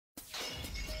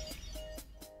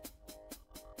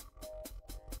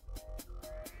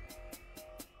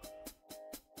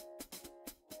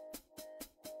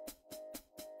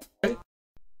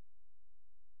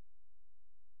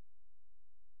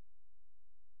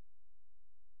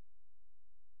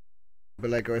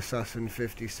Lego Assassin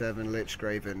 57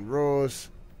 Lichgraven Roars.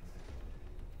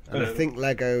 And I Hello. think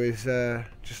Lego is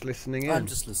just listening in. I'm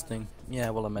just listening. Yeah,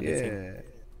 well, I'm editing. Yeah.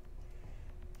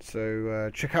 So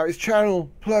check out his channel.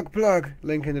 Plug.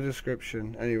 Link in the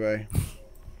description. Anyway.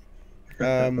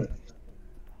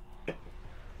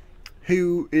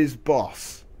 Who is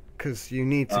boss? Because you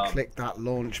need to click that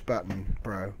launch button,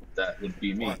 bro. That would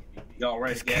be me. All right,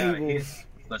 There's get out of here. cables.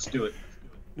 Let's do it.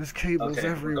 There's cables Okay,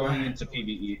 we're everywhere. going into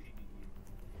PvE.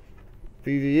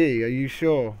 PvE, are you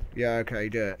sure? Yeah, okay,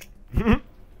 do it.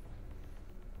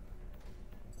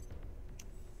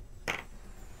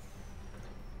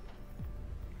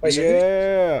 Wait, so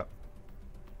Yeah.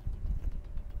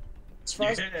 as far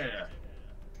as Yeah.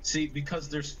 See, because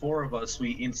there's 4 of us,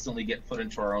 we instantly get put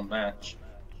into our own match.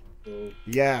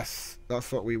 Yes,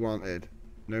 that's what we wanted.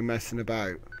 No messing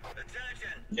about.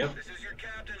 Yep.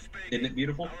 Isn't it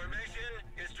beautiful?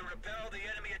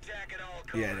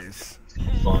 Yeah, it is.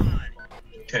 Fun.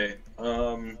 Okay.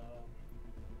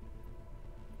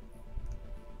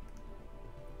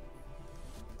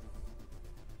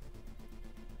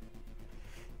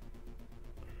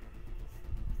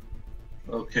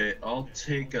 Okay, I'll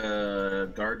take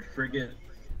a guard frigate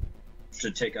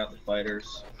to take out the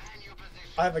fighters.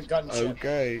 I have a gunship.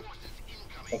 Okay.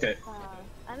 Okay.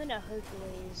 I'm in a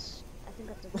Hercules. I think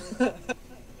that's a good.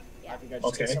 I think I just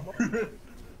Okay. hit someone.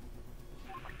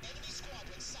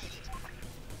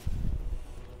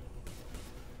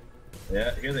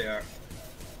 Yeah, here they are.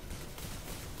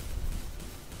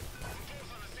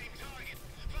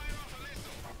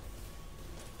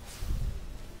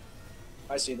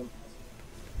 I see them.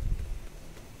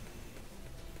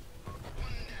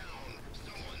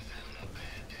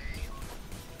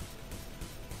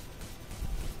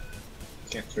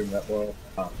 Can't turn that well.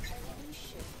 Oh.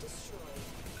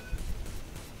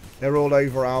 They're all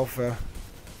over Alpha.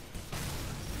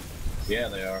 Yeah,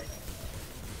 they are.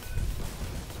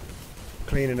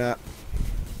 Cleaning up.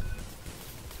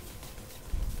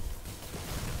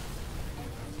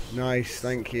 Nice,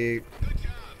 thank you.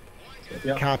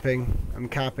 Yep. Capping. I'm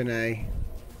capping A.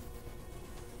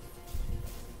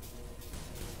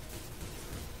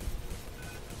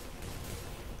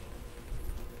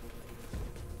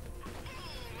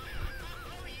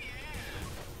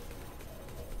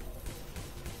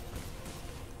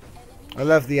 I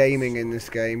love the aiming in this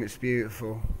game, it's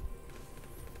beautiful.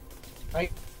 I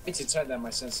need to turn down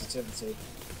my sensitivity.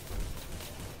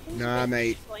 Nah,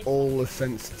 mate, all the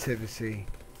sensitivity.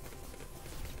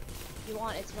 You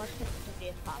want as much sensitivity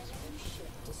as possible.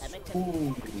 That makes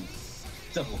Ooh, sense.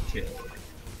 double kill.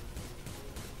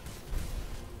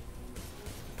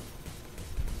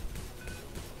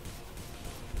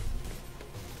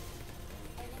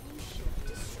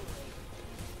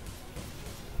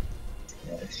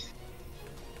 Nice.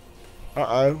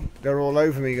 Uh-oh, they're all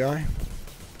over me, guy.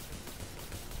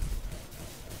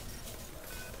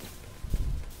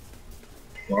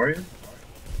 Mario?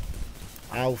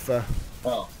 Alpha.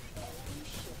 Oh.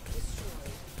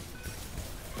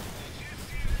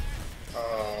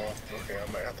 Okay,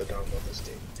 I might have to download this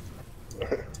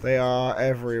game. They are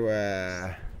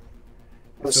everywhere.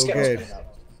 It's all Skittles good. coming out.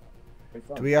 Pretty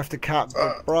fun. Do we have to cap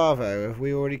Bravo? Have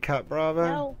we already capped Bravo?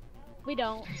 No, we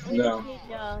don't. We No. just need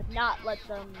to not let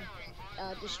them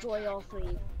destroy all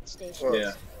 3 stations. Well,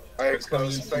 Yeah. I It's coming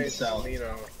was from the saying to south.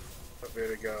 Nino a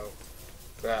bit ago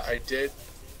that I did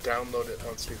download it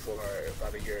once before,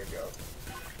 about a year ago.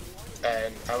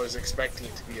 And I was expecting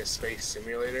it to be a space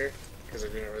simulator, because I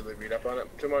didn't really read up on it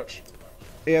too much.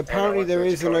 Yeah, apparently watched there the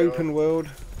is an tutorial. open world.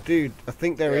 Dude, I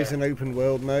think there is Yeah. an open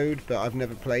world mode, but I've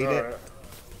never played it. Alright.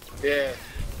 Yeah.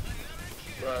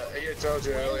 But I told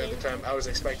you earlier at the time, I was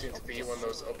expecting it to be one of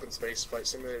those open space flight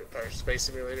simulator or space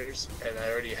simulators, and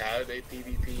I already had a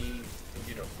PvP,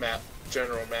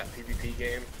 general map PvP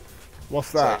game. What's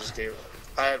So I that? just gave.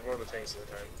 I had World of Tanks at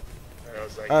the time, and I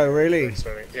was like, Oh, really?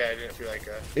 Yeah, I didn't feel like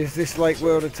Is this like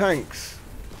World of Tanks?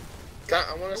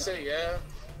 I want to say yeah,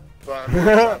 but I mean,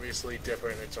 it's obviously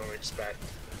different in its own respect.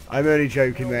 I'm only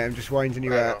joking, mate. I'm just winding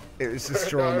you I out. know. It was a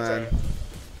straw No, man.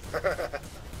 it's alright.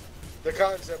 The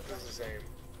concept is the same,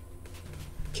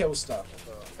 Kill stuff.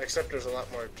 except there's a lot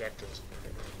more objectives.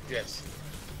 Yes.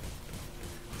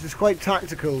 This is quite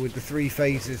tactical with the 3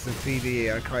 phases of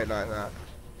PvE. I quite like that.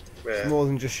 Yeah. It's more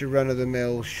than just your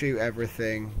run-of-the-mill, shoot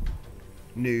everything,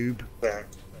 noob. Yeah.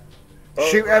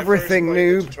 Shoot when I everything, first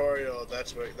played the noob. Tutorial.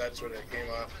 That's what it came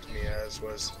off to me as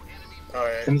was. All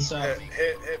right. In the south.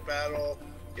 Hit battle.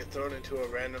 Get thrown into a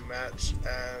random match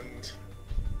and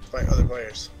fight other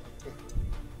players.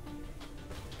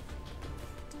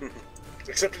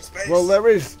 Except in space. Well, there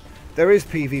is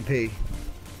PvP.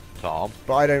 Tom,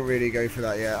 But I don't really go for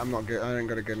that yet. I'm not good. I don't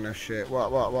got a good enough shit.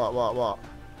 What?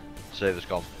 server's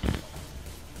gone.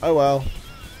 Oh well.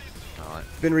 Alright.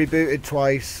 Been rebooted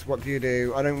twice. What do you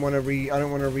do? I don't want to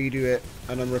redo it,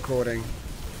 and I'm recording.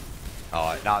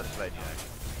 Alright, now just letting you know.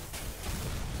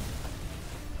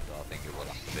 So I think it will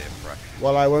have to be a fresh.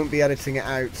 Well, I won't be editing it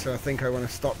out, so I think I want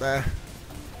to stop there.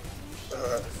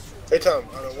 Hey Tom,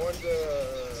 on a 1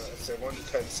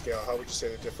 to 10 scale, how would you say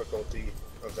the difficulty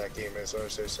of that game is, or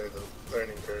say the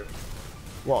learning curve?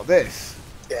 What, this?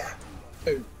 Yeah.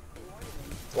 Two.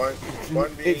 One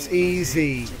being It's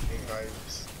easy. 2 being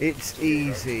hives. It's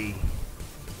easy.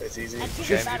 It's easy. It's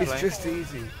just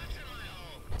easy.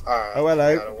 Alright. Oh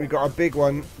hello, we got a big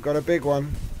one. Got a big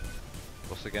one.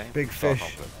 What's the game? Big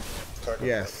fish. Talk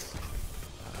Yes.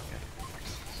 Okay.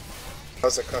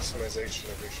 How's the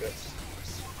customization of your ship?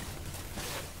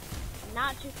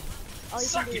 Not just. All you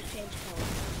can do is change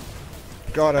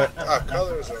colors. Got it.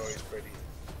 Colors are always pretty.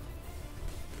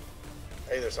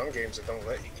 Hey, there's some games that don't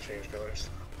let you change colors.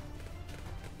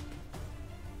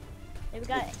 Then we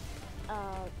got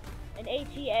an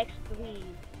ATX3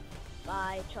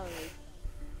 by Charlie.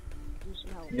 Do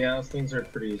some help. Yeah, those things are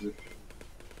pretty easy.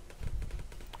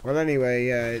 Well, anyway,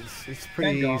 yeah, it's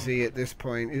pretty Thank God. easy at this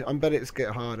point. I bet it's get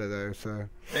harder though. So.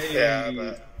 Hey, Yeah,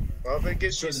 but well, if it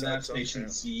gets you the nav some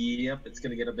stations, yep, it's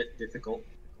gonna get a bit difficult.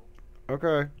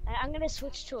 Okay. I'm gonna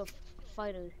switch to a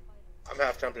fighter. I'm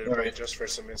half tempted to play it just for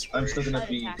some inspiration. I'm still gonna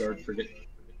be guard frigate.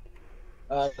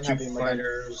 I'm happy 2 in my gun.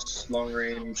 fighters, long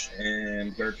range,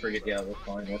 and guard frigate. Yeah, we're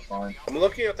fine. We're fine. I'm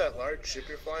looking at that large ship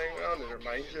you're flying around, and it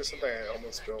reminds me of something I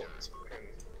almost built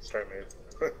in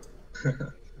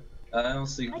Starmade.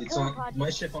 Honestly, it's on my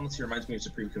ship. Honestly, reminds me of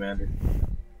Supreme Commander.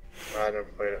 I never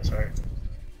played it, sorry.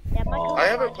 Yeah, my Oh, I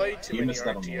haven't played too You many missed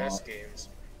out on a RTS lot. games.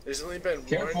 There's only been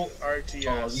Careful. one RTS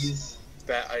Oh, these.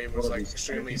 that I was What are like these,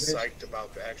 extremely RPG? psyched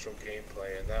about the actual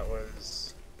gameplay, and that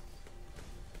was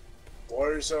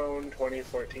Warzone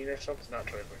 2014 or something. Not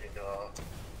 2014, no.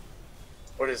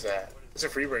 What is that? It's a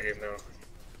Freebird game though.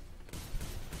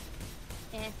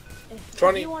 If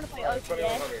 20 you want to play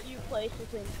 2100. OTS, you play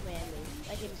Supreme Commander.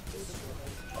 That game's beautiful.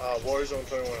 Warzone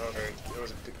 2100. It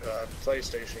was a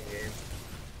PlayStation game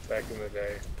back in the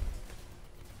day.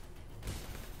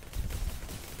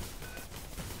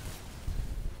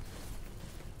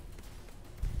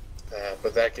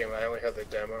 But that game, I only had the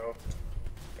demo,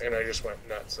 and I just went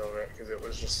nuts over it because it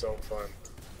was just so fun.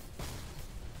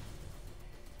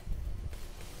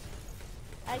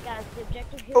 Alright guys, the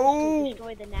objective here is Oh! to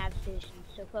destroy the nav stations,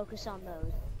 so focus on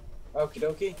those. Okie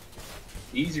dokie.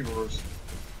 Easy roars.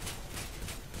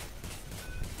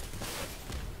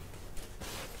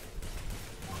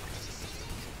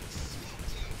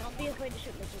 Don't be afraid to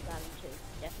shoot missiles at them too.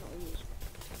 Definitely use.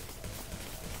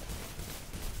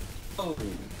 Oh.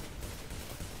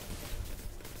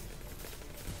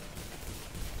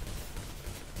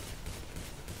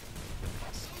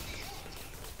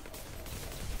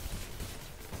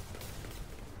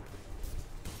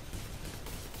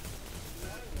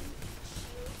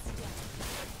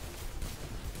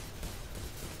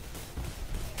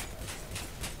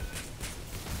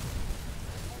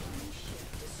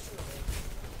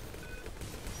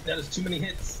 That is too many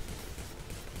hits.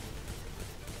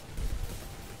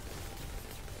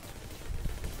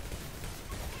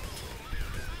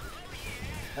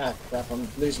 Ah, crap, I'm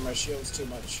losing my shields too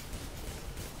much.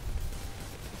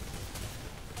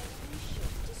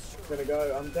 Gonna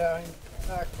go, I'm dying.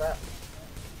 Ah, crap.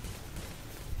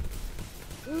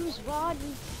 Who's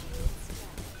Rodney?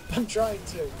 I'm trying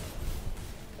to.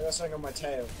 I got something on my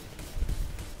tail.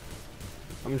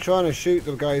 I'm trying to shoot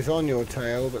the guys on your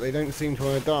tail, but they don't seem to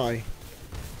want to die.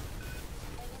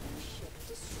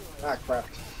 Ah, crap.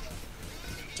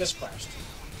 Just crashed.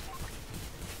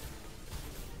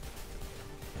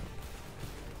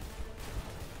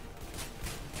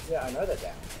 Yeah, I know they're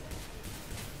down.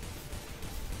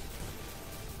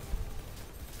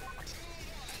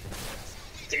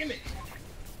 Damn it!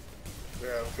 Yeah,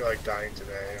 I don't feel like dying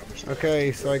today. I'm just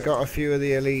Okay, so I got a few of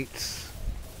the elites.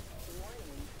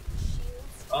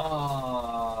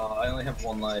 Ah, I only have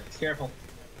 1 life. Careful.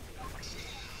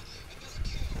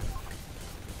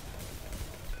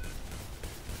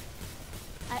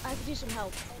 I could use some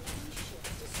help.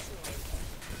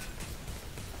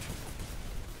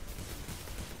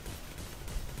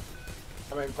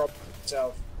 I mean, prop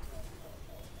itself.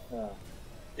 Ah.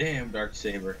 Damn, Dark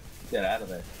Saber. Get out of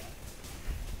there.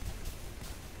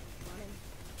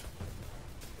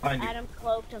 Behind you. Adam's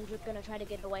cloaked, I'm just gonna try to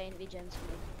get away and regen some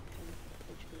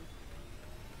HP.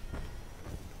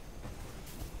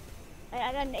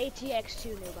 I got an ATX2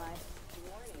 nearby.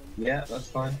 Yeah, that's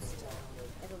fine.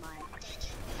 Never mind.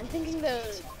 I'm thinking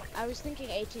I was thinking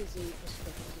ATZ just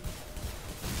for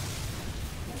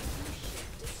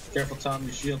Careful, Tom.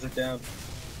 Your shields are down.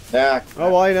 Yeah.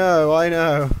 Oh, I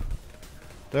know.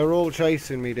 They're all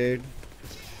chasing me, dude.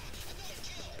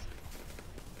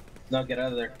 No, get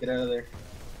out of there. Get out of there.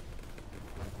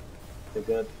 You're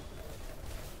good.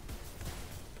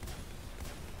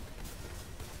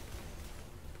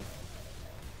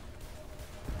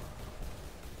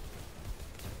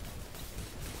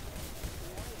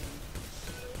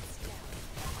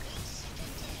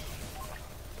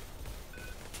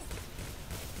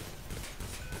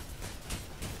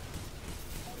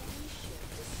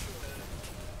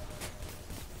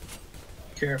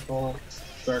 Careful,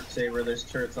 Darksaber, there's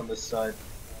turrets on this side.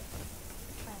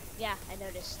 Yeah, I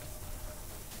noticed.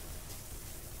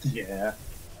 Yeah.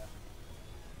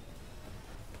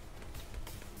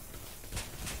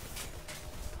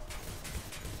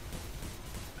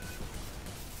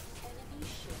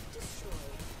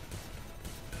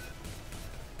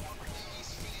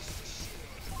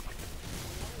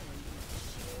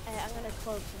 I'm gonna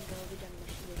close and go be done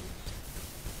with shooting.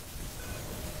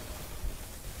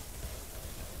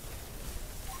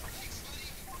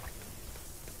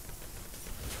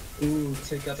 Ooh,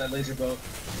 take out that laser bow.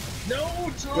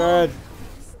 No, Tom! Dead.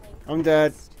 I'm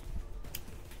dead.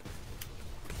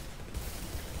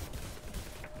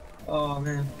 Oh,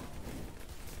 man.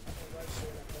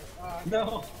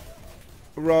 No!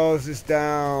 Rose is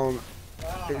down.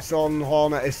 It's on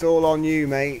Hornet. It's all on you,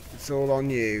 mate. It's all on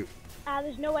you.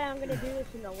 There's no way I'm gonna do this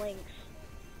in the links.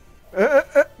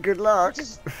 Good luck.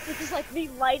 This is like the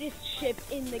lightest ship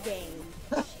in the game.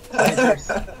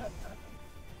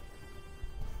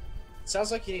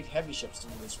 Sounds like you need heavy ships to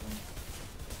do this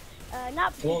one.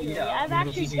 Not Well, particularly. yeah,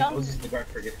 I've using the guard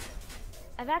frigate.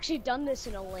 actually done this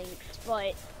in a links,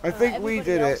 but I think we everybody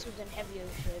did else it. was in heavier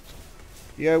ships.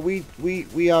 Yeah, we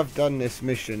have done this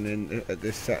mission at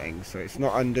this setting, so it's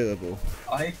not undoable.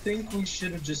 I think we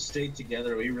should have just stayed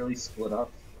together. We really split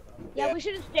up. Yeah, we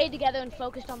should have stayed together and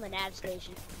focused on the nav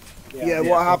station. Yeah,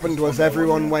 what happened was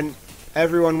everyone went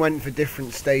for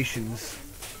different stations.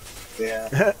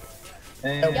 Yeah.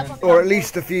 And Yep, Or at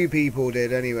least a few people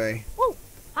did anyway. Woo!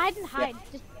 Hide and hide.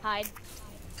 Just hide.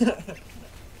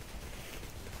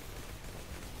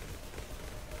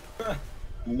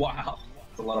 wow,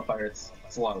 it's a lot of pirates.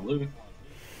 It's a lot of loot.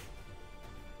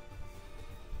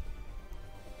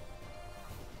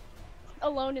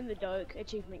 Alone in the dark.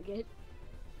 Achievement get.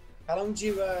 How long do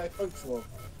you cloak for?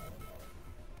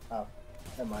 Oh,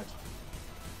 never mind.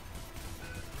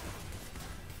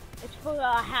 It's for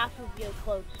half of your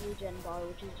cloak's regen bar,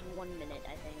 which is 1 minute,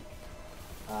 I think.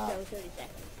 So 30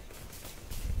 seconds.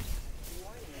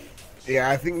 Yeah,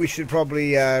 I think we should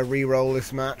probably re-roll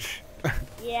this match.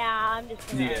 Yeah, I'm just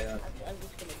gonna. Yeah. I'm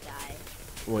just gonna die.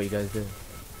 What are you guys doing?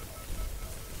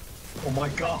 Oh my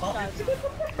god.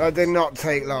 That did not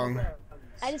take long.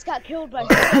 I just got killed by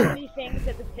so many things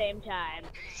at the same time.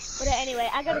 But anyway,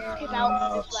 I gotta skip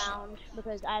out this round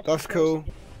because I have That's some cool. things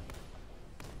to do.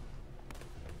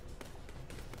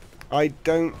 I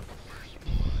don't...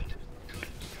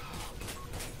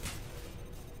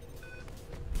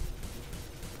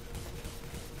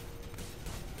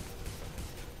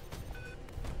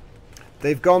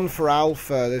 They've gone for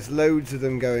Alpha. There's loads of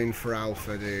them going for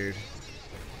Alpha, dude.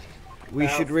 We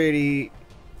should really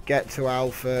get to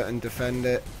Alpha and defend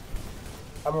it.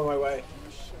 I'm on my way.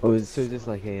 Oh, so just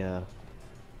like a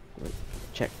like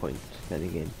checkpoint kind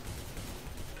of game.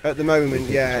 At the moment,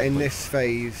 yeah, in this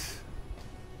phase.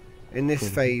 In this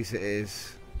phase it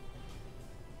is.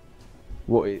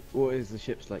 What is the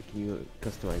ships like? Can you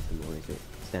customize them, or is it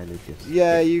standard just?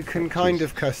 Yeah, you can kind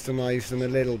of customize them a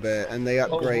little bit, and they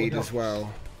upgrade no. as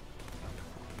well.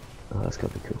 Oh, that's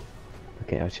gotta be cool.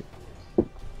 Okay, I'll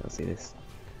see this.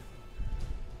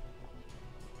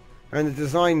 And the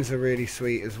designs are really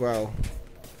sweet as well.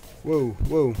 Whoa,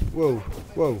 whoa, whoa,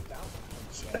 whoa.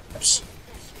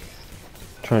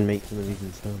 Try and make some of these in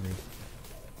Starmade.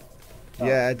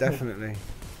 Yeah, definitely.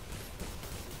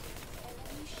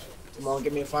 Come on,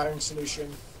 give me a firing solution.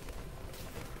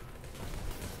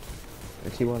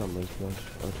 Actually, while I'm waiting,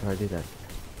 I'll try to do that.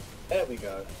 There we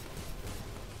go.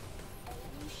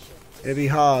 It'd be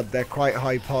hard, they're quite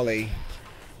high poly.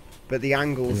 But the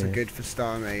angles are Yeah. good for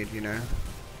Starmade, you know.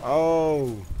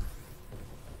 Oh!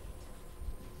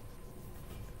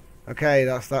 Okay,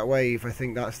 that's that wave. I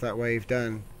think that's that wave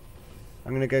done.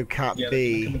 I'm gonna go Cap Yeah, they're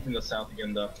B. coming from the south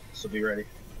again, though, so be ready.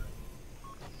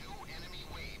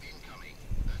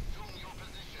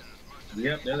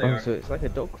 Yep, there they Oh, are. so it's like a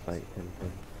dogfight kind of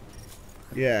thing.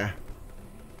 Yeah.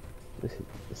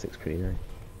 This looks pretty nice.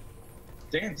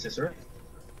 Damn, Cicero.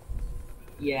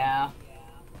 Yeah.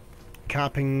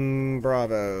 Capping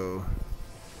Bravo.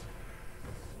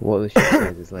 What are the ship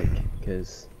sizes like?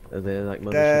 Because are they like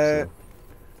motherships?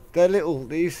 They're little.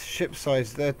 These ship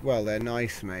sizes, they're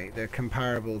nice, mate. They're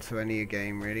comparable to any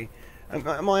game, really.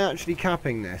 Am I actually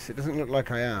capping this? It doesn't look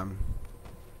like I am.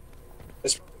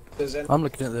 I'm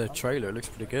looking at the trailer. It looks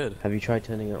pretty good. Have you tried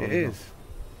turning it on? It is.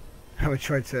 I would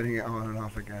try turning it on and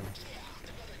off again.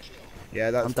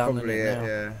 Yeah, that's I'm downloading probably it it. now.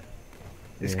 Yeah,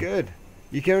 it's Yeah. good.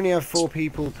 You can only have 4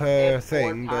 people per Have 4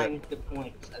 thing, but times the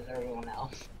points as everyone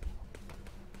else.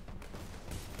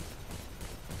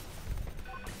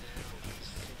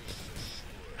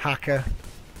 hacker.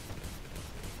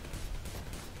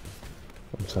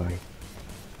 I'm sorry.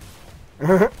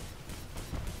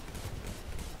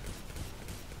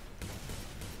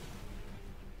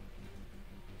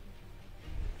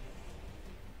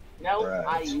 No, Right.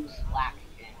 I use Slack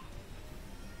again.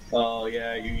 Oh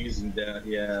yeah, you're using that.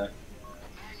 Yeah.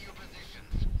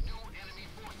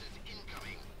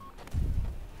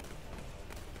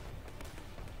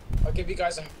 I'll give you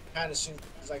guys a hand as soon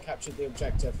as I capture the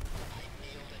objective.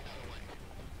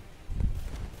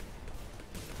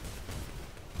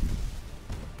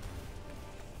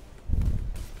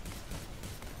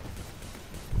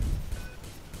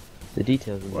 The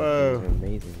details in these Whoa. things are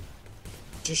amazing.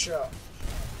 Just shot.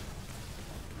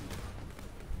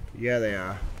 Yeah, they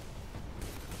are.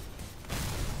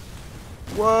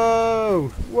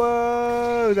 Whoa!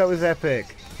 Whoa! That was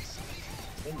epic.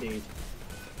 Indeed.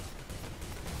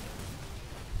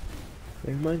 It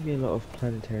reminds me a lot of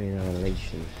Planetary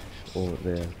Annihilation, or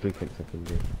the blueprints I've been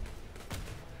doing.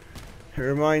 It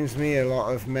reminds me a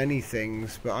lot of many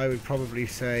things, but I would probably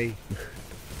say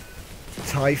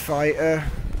TIE Fighter,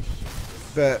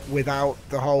 but without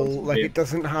the whole, like, it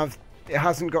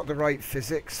hasn't got the right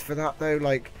physics for that though.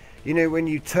 Like, you know, when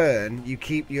you turn, you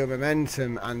keep your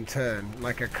momentum and turn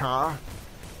like a car,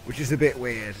 which is a bit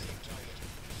weird.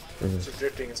 So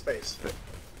drifting in space.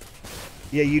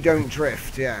 Yeah, you don't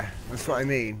drift, yeah, that's what I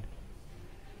mean.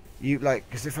 You, like,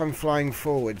 because if I'm flying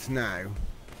forwards now,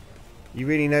 you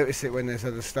really notice it when there's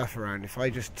other stuff around. If I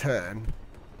just turn,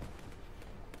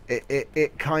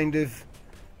 it kind of,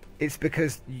 it's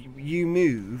because you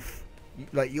move,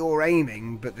 like you're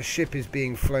aiming, but the ship is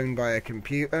being flown by a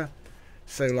computer.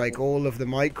 So like all of the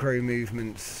micro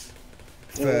movements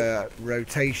for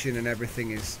rotation and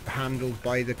everything is handled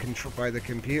by the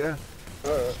computer.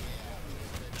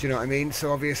 Do you know what I mean?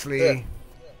 So obviously,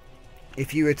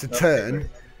 if you were to turn,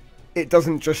 it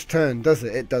doesn't just turn, does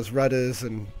it? It does rudders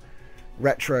and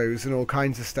retros and all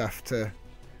kinds of stuff to,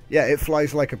 yeah, it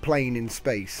flies like a plane in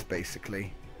space,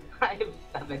 basically. I have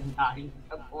 7 times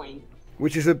the points.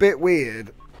 Which is a bit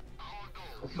weird.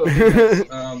 Okay,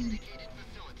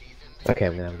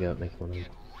 I'm gonna have a go at making one of them.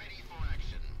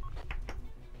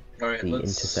 Alright, The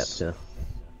let's Interceptor.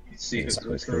 see who's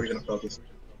where we're gonna focus.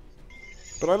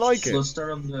 But I like So it. let's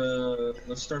start on the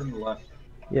left.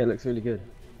 Yeah, it looks really good.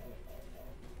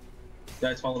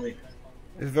 Guys, follow me.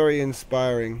 It's very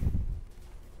inspiring.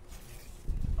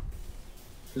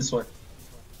 This way.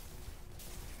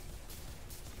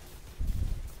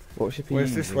 What ship are you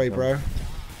Where's this using, way, Tom? bro?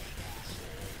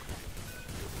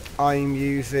 I'm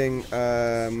using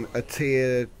a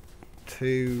tier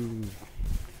 2.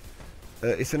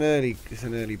 It's an early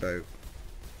boat.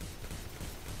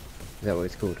 Is that what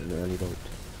it's called? An early boat?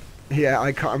 Yeah,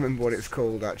 I can't remember what it's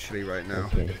called actually right now.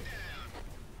 Okay.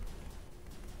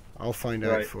 I'll find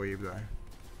out Right. for you though.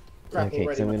 Grapple Okay, because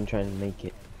ready, I'm man. gonna try and make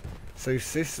it. So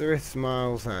Cicerith's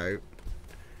miles out.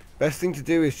 Best thing to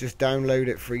do is just download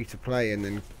it free to play and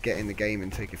then get in the game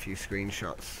and take a few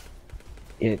screenshots.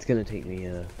 Yeah, it's gonna take me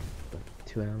like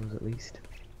 2 hours at least.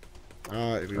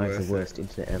 Ah, it'd be I have worth the it. worst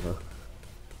internet ever.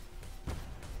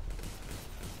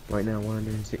 Right now,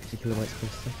 160 kilobytes per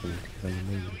second because I'm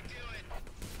amazing.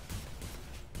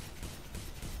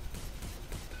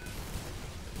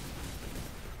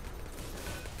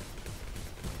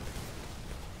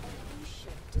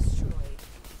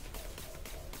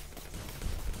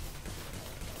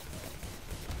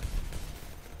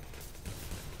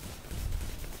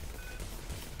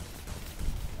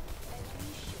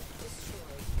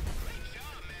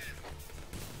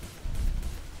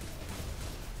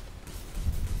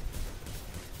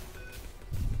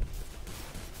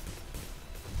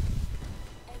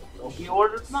 Hope you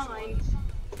ordered mine.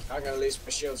 I'm gonna lose my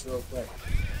shields real quick.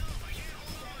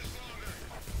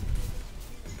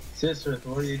 Sister,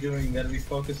 what are you doing? You gotta be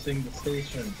focusing the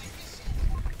station.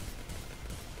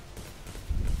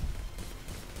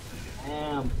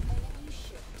 Damn.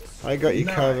 I got you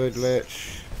Nice. covered,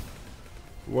 Lich.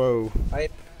 Whoa.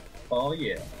 Oh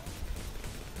yeah.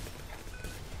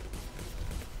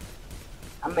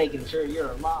 I'm making sure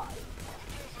you're alive.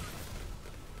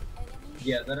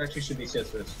 Yeah, that actually should be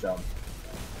Sithra's job.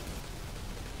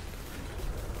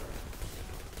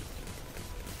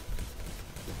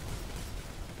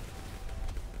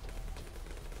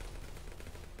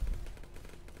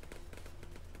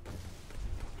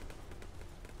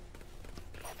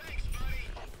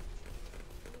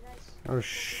 Oh,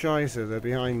 Shizer, they're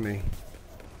behind me.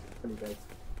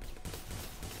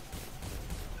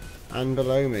 And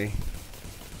below me.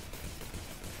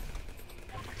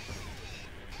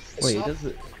 Wait, it does.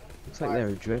 Looks like there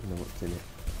are dreadnoughts in it.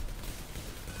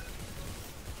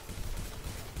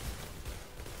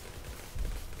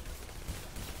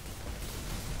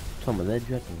 Tom, are there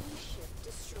dreadnoughts?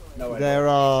 No, There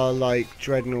are like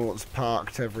dreadnoughts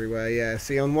parked everywhere. Yeah.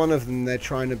 See, on one of them they're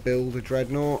trying to build a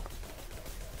dreadnought.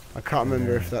 I can't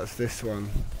remember if that's this one.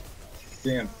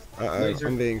 Damn. Uh oh,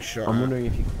 I'm being shot. I'm at. wondering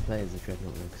if you can play as a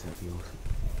dreadnought though, because that'd be awesome.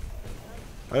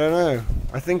 I don't know.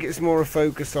 I think it's more a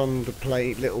focus on the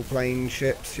little plane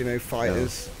ships, you know,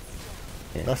 fighters.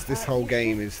 Yeah. That's this whole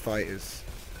game is fighters.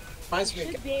 Reminds You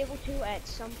me. should be able to at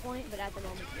some point, but at the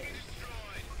moment,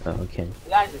 no. Oh, okay. You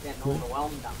guys are getting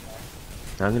overwhelmed down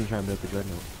there. I'm gonna try and build the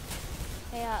dreadnought.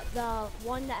 Hey, the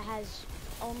one that has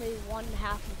only one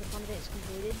half of the front of it is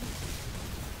completed.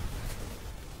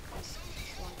 That's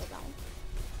one go down.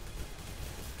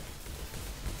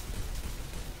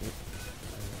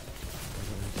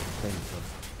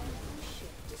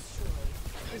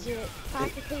 Is it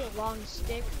practically a long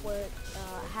stick where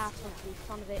half of the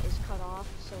front of it is cut off,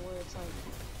 so where it's like...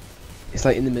 It's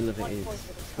like in the middle of it one is portion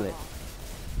of it's cut split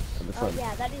off. at the Oh front.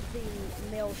 yeah, that is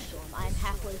the Maelstrom. I'm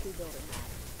halfway through building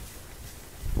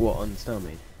that. What, on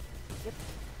Starmade? Yep.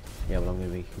 Yeah, well I'm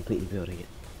gonna be completely building it.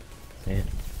 So yeah,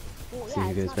 Well, See yeah, who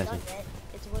it's goes not better. done yet.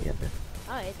 It's working. yeah.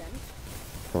 Alright then.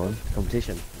 Come on,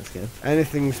 competition. Let's go.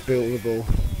 Anything's buildable.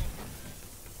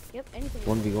 Yep, anything.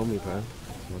 1v1 me, bro.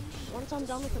 Come on. Once I'm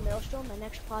done with the Maelstrom, my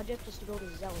next project is to build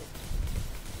a Zealot.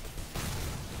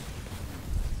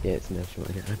 Yeah, it's no short.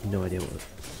 I have no idea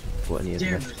what any of the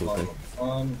Damn, rest there's a will lot do.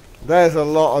 of them. There's a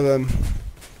lot of them.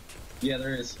 Yeah,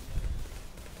 there is.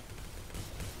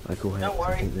 I call her Don't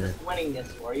worry, something there. just winning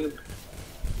this for you.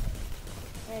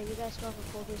 Hey, you guys still have a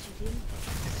full decent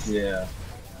team? Yeah.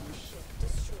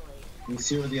 You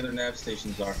see where the other nav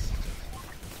stations are.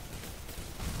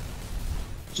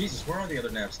 Jesus, where are the other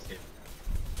nav stations?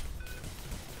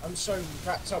 I'm so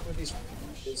wrapped up with these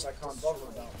I can't bother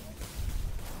about them.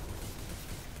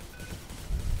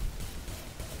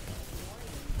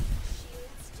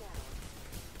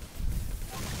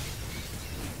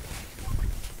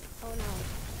 Oh no.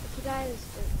 If you guys,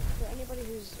 for anybody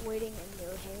who's waiting in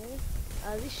their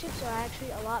hangar, these ships are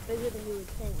actually a lot bigger than you would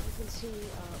think. You can see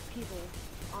people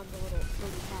on the little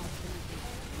pad.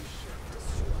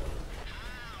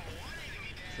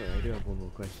 Sorry, I do have one more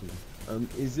question.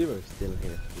 Is Zero still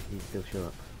here? Did he still show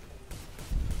up?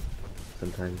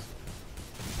 Sometimes.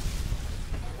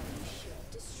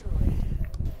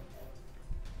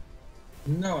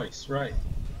 Nice, right.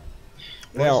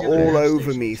 They are Where's the other all nav over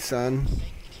stations? me, son.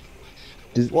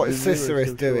 Does, What is does Zero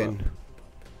Cicerus still show doing? up?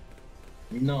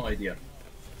 No idea.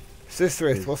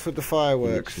 Cicerus, what's with the He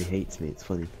fireworks? literally hates me, it's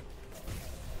funny.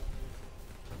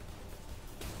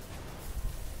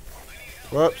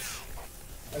 Whoops.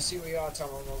 I see where you are, Tom.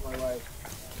 I'm on my way.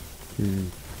 Hmm.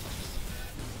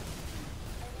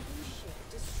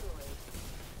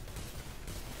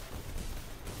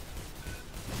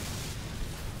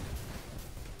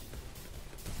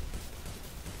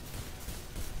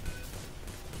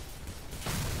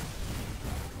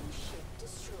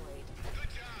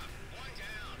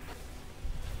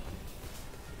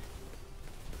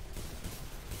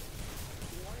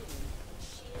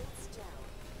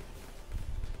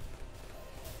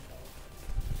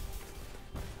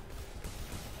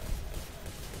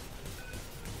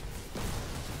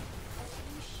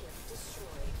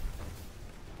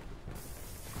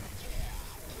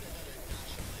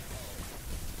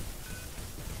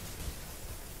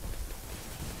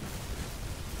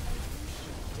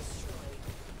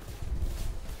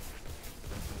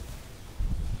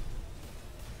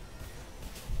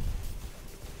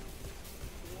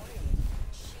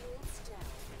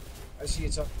 I see you,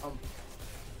 Tom.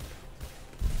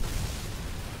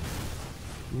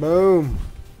 Boom.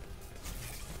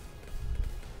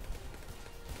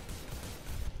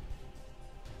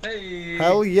 Hey!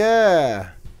 Hell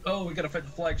yeah. Oh, we gotta fight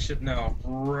the flagship now.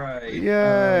 Right.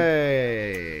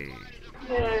 Yay.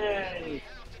 Yay!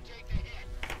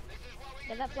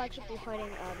 Yeah, that flagship we're fighting,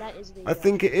 that is the... I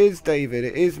think it is, David.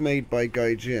 It is made by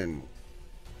Gaijin.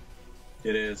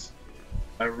 It is.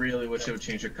 I really wish it would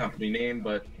change their company name,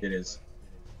 but it is.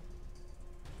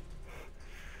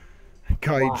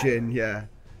 Gaijin, yeah.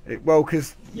 Well,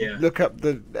 because Yeah. look up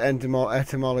the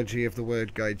etymology of the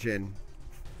word gaijin.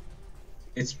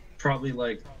 It's probably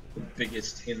like the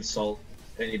biggest insult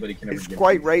anybody can ever It's give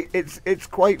quite you. it's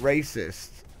quite racist.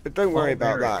 But don't worry Oh,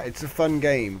 about very. that. It's a fun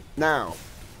game. Now,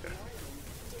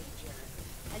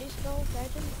 How do you spell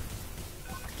Gaijin?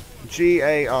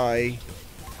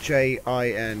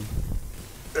 Gaijin.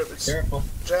 It's Careful.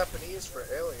 Japanese for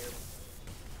alien.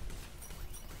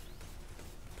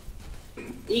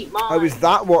 Eat mine. Oh, is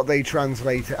that what they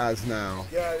translate it as now?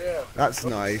 Yeah, yeah. That's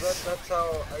nice. That's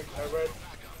how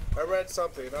I read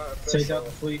something, not official. Take out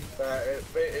the fleet. That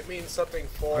it means something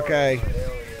foreign Okay. or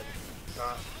alien,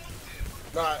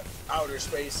 not outer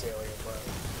space alien, but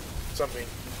something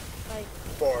Like,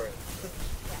 foreign.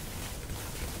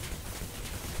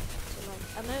 so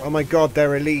like, American Oh my god,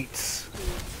 they're elites.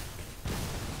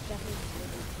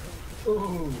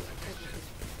 Ooh.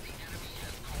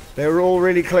 They're all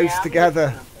really close Yeah, I'm together.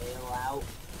 just gonna bail out.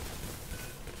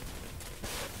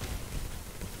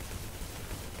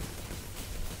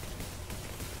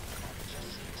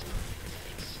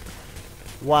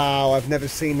 Wow, I've never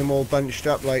seen them all bunched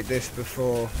up like this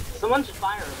before. Someone should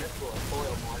fire a missile or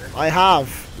foil mortar. I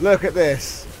have. Look at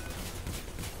this.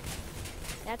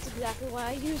 That's exactly why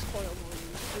I use coil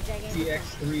mortars. The gigantic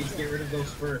TX3s, get rid of those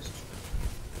first.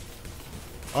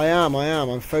 I am.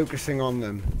 I'm focusing on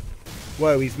them.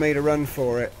 Whoa, he's made a run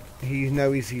for it. He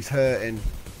knows he's hurting.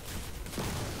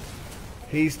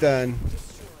 He's done.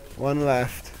 One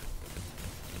left.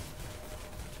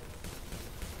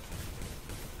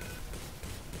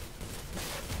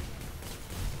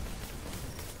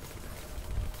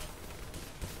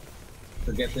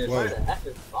 Forget this. Whoa. Where the heck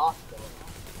is the boss going?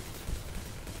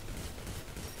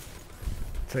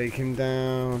 Take him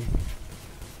down.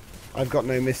 I've got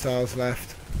no missiles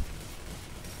left.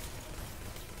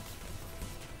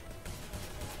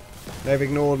 They've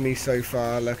ignored me so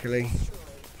far, luckily.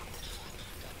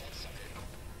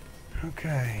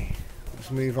 Okay,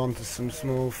 let's move on to some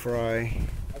small fry.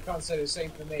 I can't say the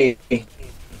same for me.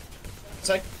 It's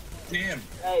like, Damn.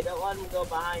 Hey, don't let him go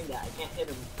behind that. I can't hit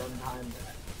him from behind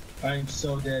that. I'm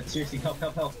so dead. Seriously, help,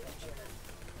 help, help.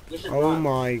 You should Oh run.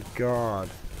 my god.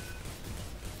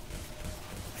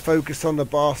 Focus on the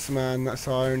boss, man. That's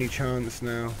our only chance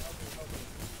now.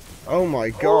 Oh my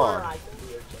Or god. I can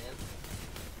be your chance.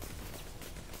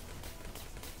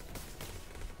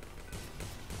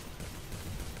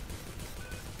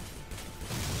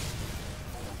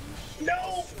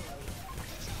 No!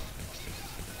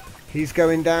 He's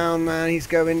going down, man. He's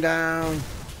going down.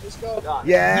 let's go. God.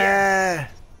 Yeah!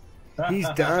 He's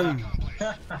done.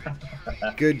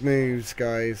 Good moves,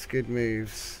 guys. Good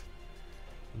moves.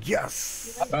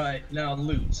 Yes! Alright, now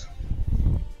loot.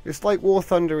 It's like War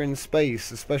Thunder in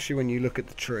space, especially when you look at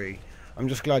the tree. I'm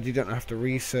just glad you don't have to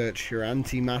research your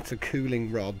antimatter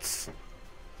cooling rods.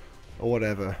 Or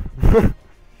whatever. Do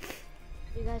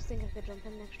you guys think I could jump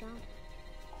in next round?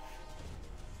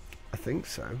 I think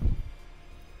so.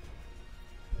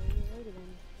 Alrighty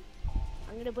then.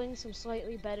 I'm gonna bring some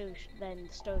slightly better than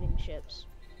starting ships.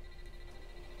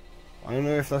 I don't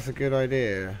know if that's a good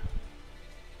idea.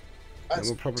 And That's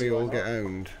we'll probably too all hard. get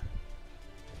owned.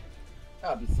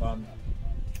 That'd be fun.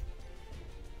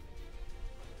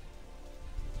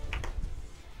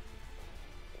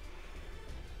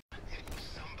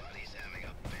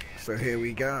 So here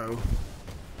we go.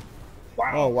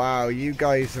 Wow. Oh wow, you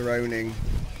guys are owning.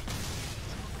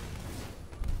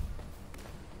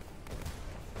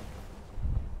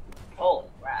 Holy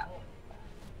crap.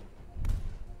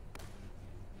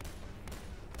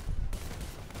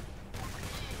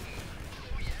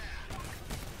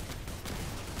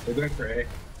 They're going for A.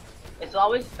 It's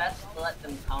always best to let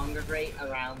them congregate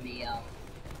around the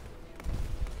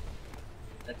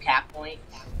cap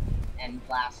points and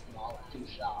blast them all with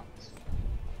 2 shots.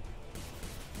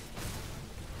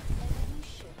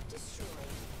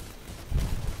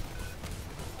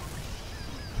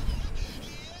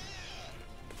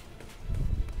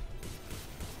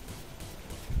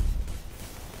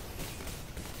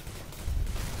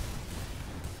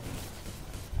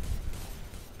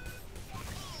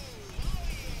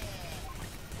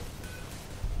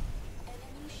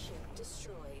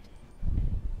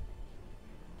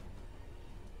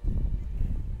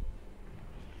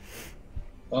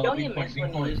 Oh, Don't big you point, miss big when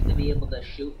you point. used to be able to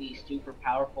shoot these super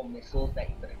powerful missiles that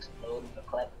you could explode with a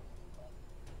clip?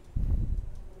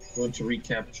 Going to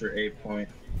recapture A point.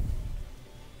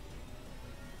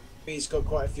 B's got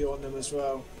quite a few on them as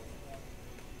well.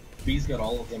 B's got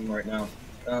all of them right now.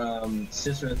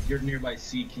 Sister, if you're nearby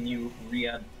C, can you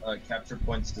re-add capture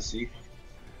points to C?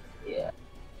 Yeah.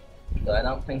 So I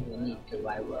don't think we need to,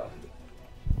 I will.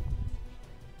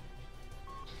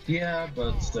 Yeah,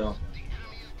 but still.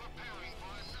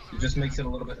 It just makes it a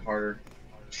little bit harder.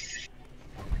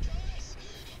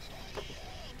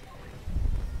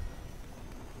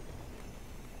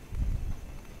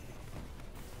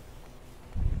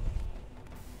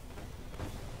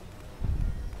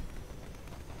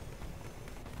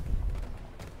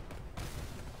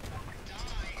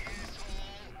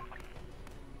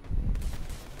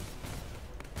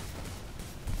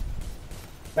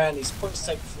 Man, these points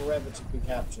take forever to be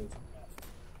captured.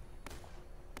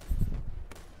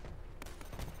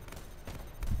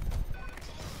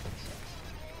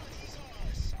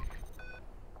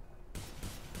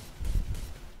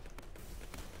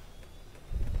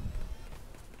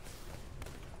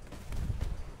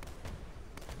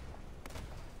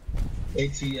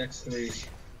 ATX3.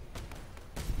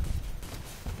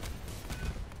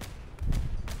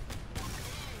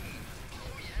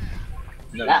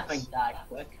 That thing died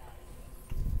quick.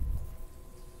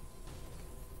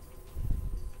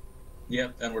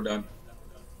 Yep, and we're done.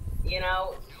 You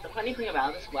know, the funny thing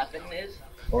about this weapon is,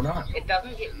 Or not. it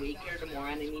doesn't get weaker the more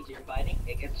enemies you're fighting,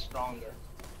 it gets stronger.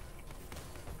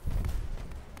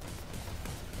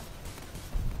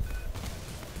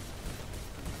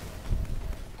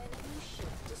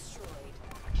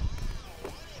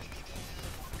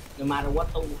 No matter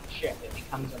what the ship, it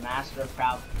becomes a master of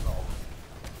crowd control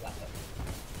weapon.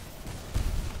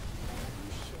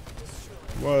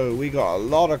 Whoa, we got a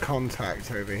lot of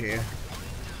contact over here.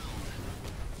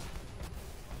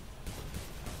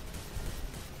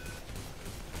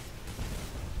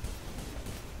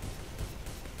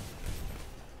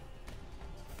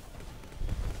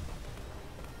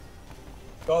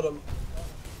 Got him.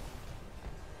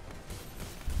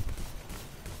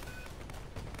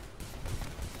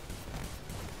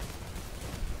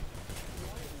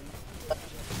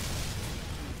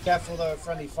 Careful though,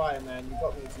 friendly fire, man. You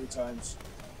got me a few times.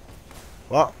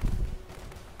 What?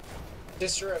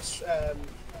 Just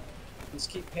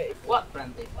keep hitting. What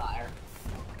friendly fire?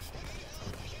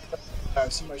 I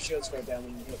see my shields go down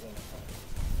when you hit me.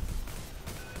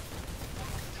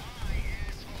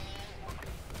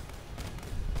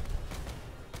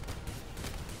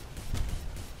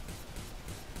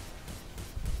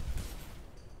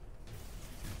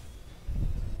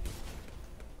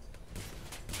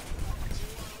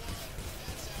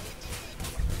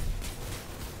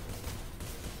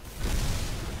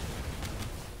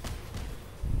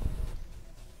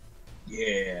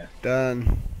 Yeah.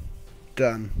 Done.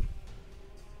 Done.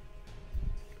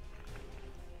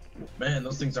 Man,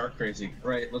 those things are crazy.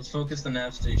 Right, let's focus the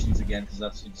nav stations again, because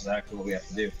that's exactly what we have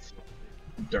to do.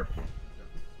 Derp.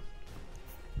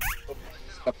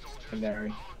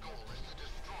 Secondary.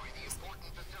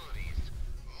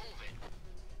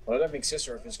 Well, I don't think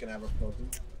Cicero is gonna have a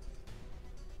problem.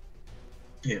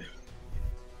 Yeah.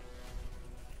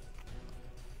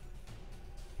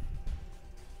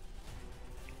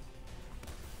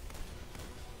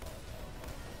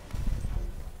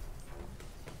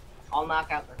 I'll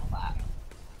knock out their flag.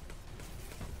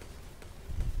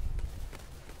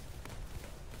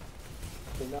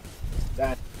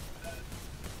 That.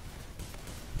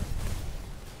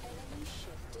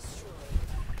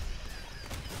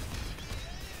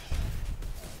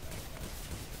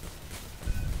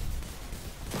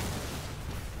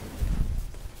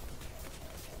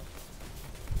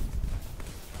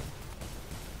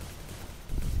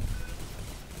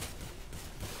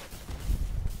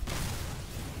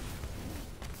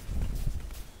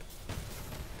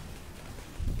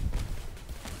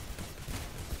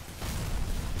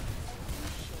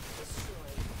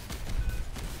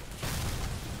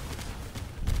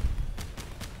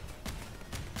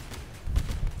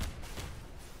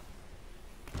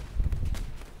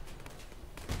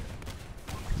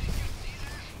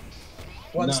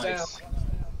 One's down.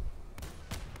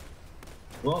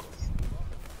 Well,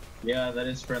 yeah, that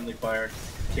is friendly fire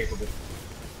capable.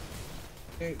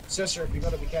 Dude, Cicero, you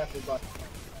gotta be careful, but.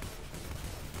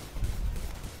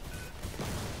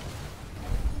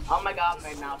 Oh my god,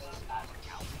 my mouse is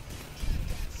spazzing out.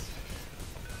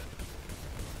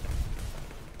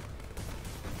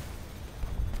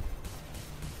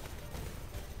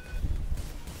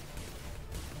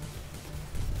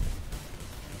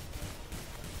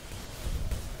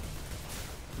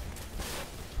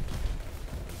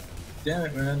 Damn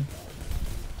it, man.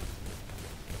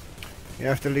 You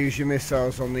have to lose your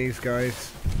missiles on these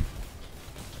guys.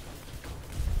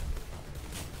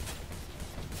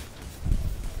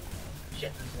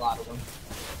 Shit, there's a lot of them.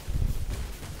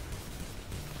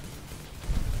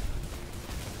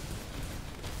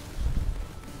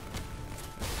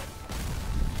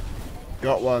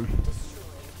 Got one.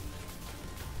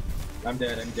 I'm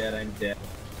dead, I'm dead, I'm dead.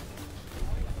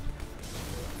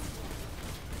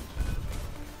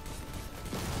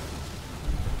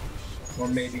 Or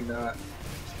maybe not.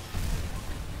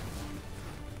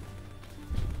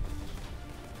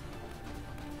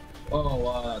 Oh,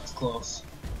 wow, that's close.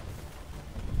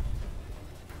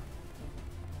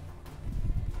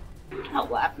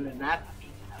 Not laughing at that.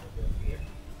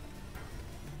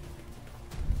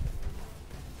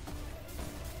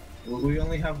 We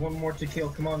only have one more to kill.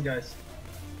 Come on, guys.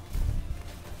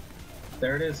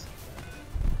 There it is.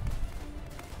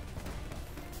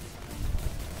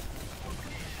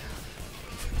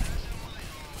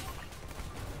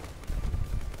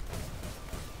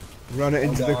 Run it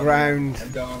into I'm the gone, ground.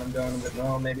 I'm gone, I'm gone, I'm gone.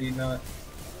 No, maybe not.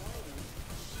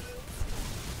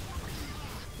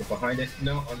 Get behind it.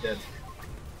 No, I'm dead.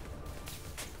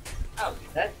 Oh,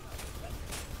 that.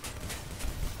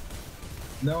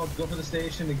 No, go for the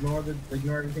station. Ignore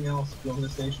everything else. Go for the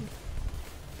station.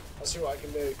 I'll see what I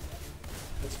can do. I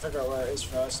have to figure out where it is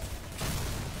first.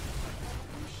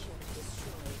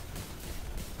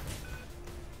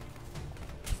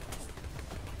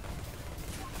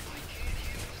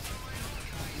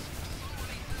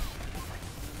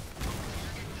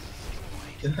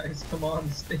 Guys, come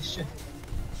on, station.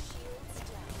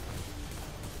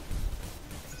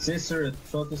 Sister,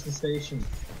 focus the station.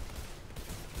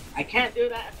 I can't do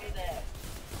that if you're there.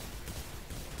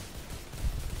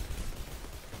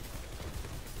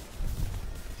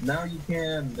 Now you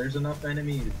can. There's enough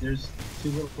enemies. There's 2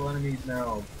 little enemies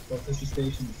now. Focus the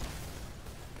station.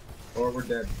 Or we're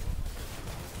dead.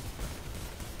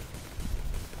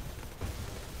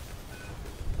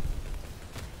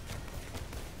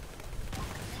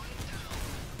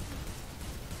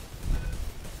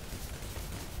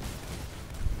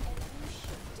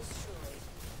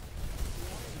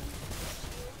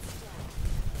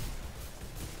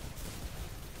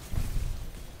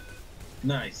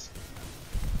 Nice.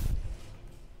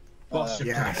 Boss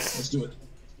ship time. Yes. Let's do it.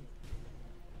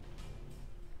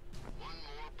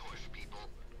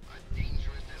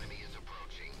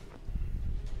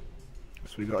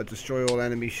 So we got to destroy all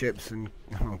enemy ships and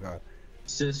oh god.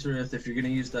 Sister, if you're gonna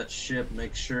use that ship,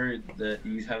 make sure that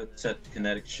you have it set to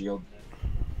kinetic shield.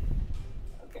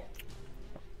 Okay.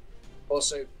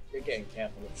 Also, you're getting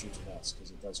careful of shooting us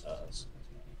because it does hurt us.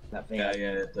 That thing Yeah, has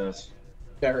it does.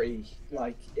 very,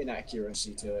 like,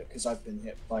 inaccuracy to it because I've been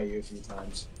hit by you a few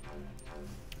times.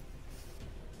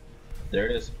 There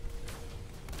it is.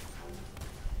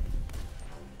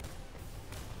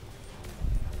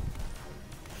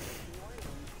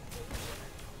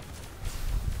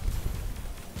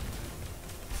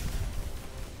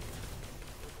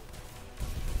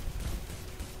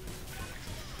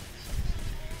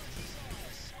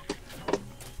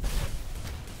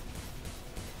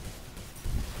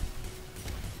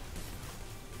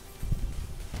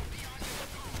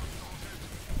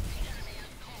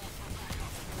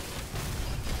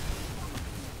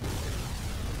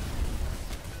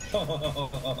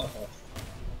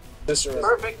 This is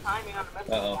Perfect timing on the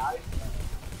message, Uh-oh. guys.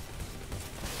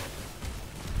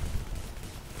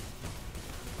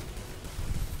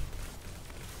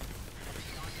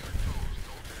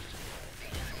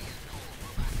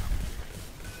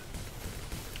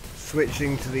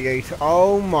 Switching to the 8.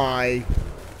 Oh my.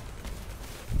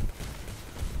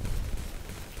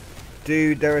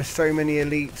 Dude, there are so many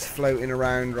elites floating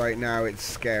around right now, it's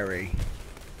scary.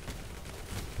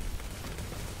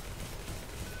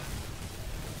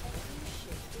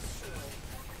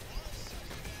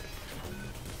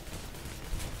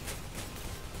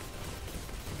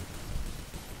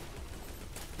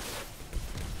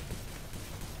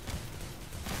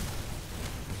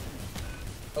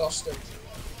 I lost him.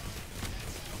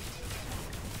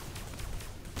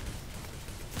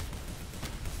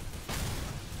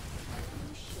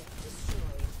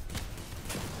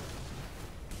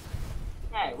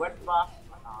 Hey, where's the boss?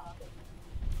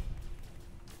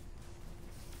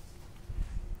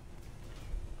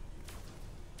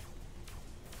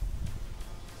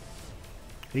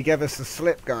 He gave us the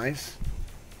slip, guys.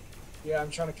 Yeah,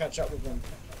 I'm trying to catch up with him.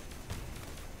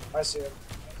 I see him.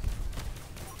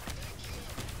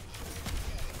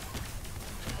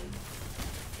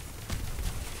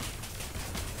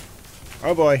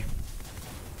 Oh boy.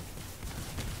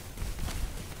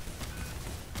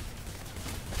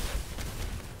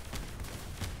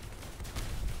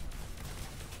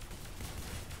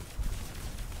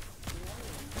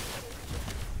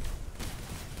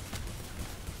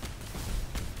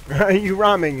 Are you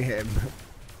ramming him?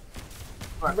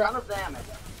 For a ton of damage.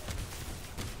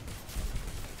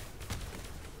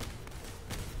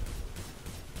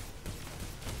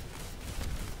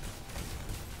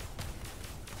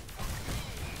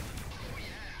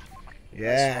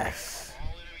 Yes.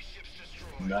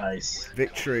 Nice.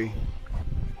 Victory.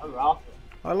 Alright.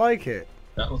 I like it.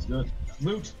 That was good.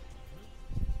 Loot.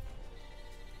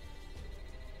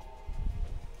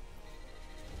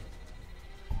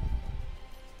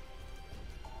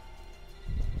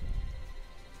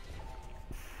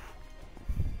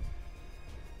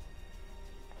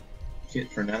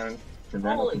 Kit for nano.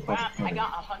 Holy crap, I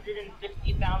got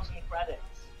 150,000 credits.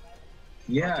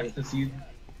 Yeah, because you.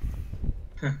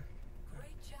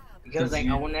 Because I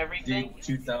own everything? Did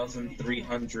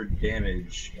 2,300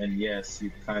 damage, and yes,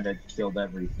 you kind of killed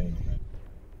everything.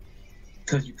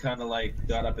 Because you kind of like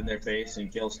got up in their face and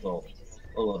kill stole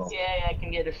a little. Yeah, I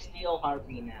can get a steel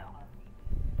harpy now.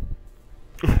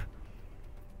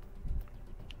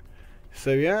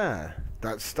 So yeah,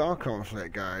 that's Star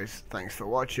Conflict, guys. Thanks for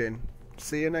watching.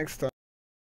 See you next time.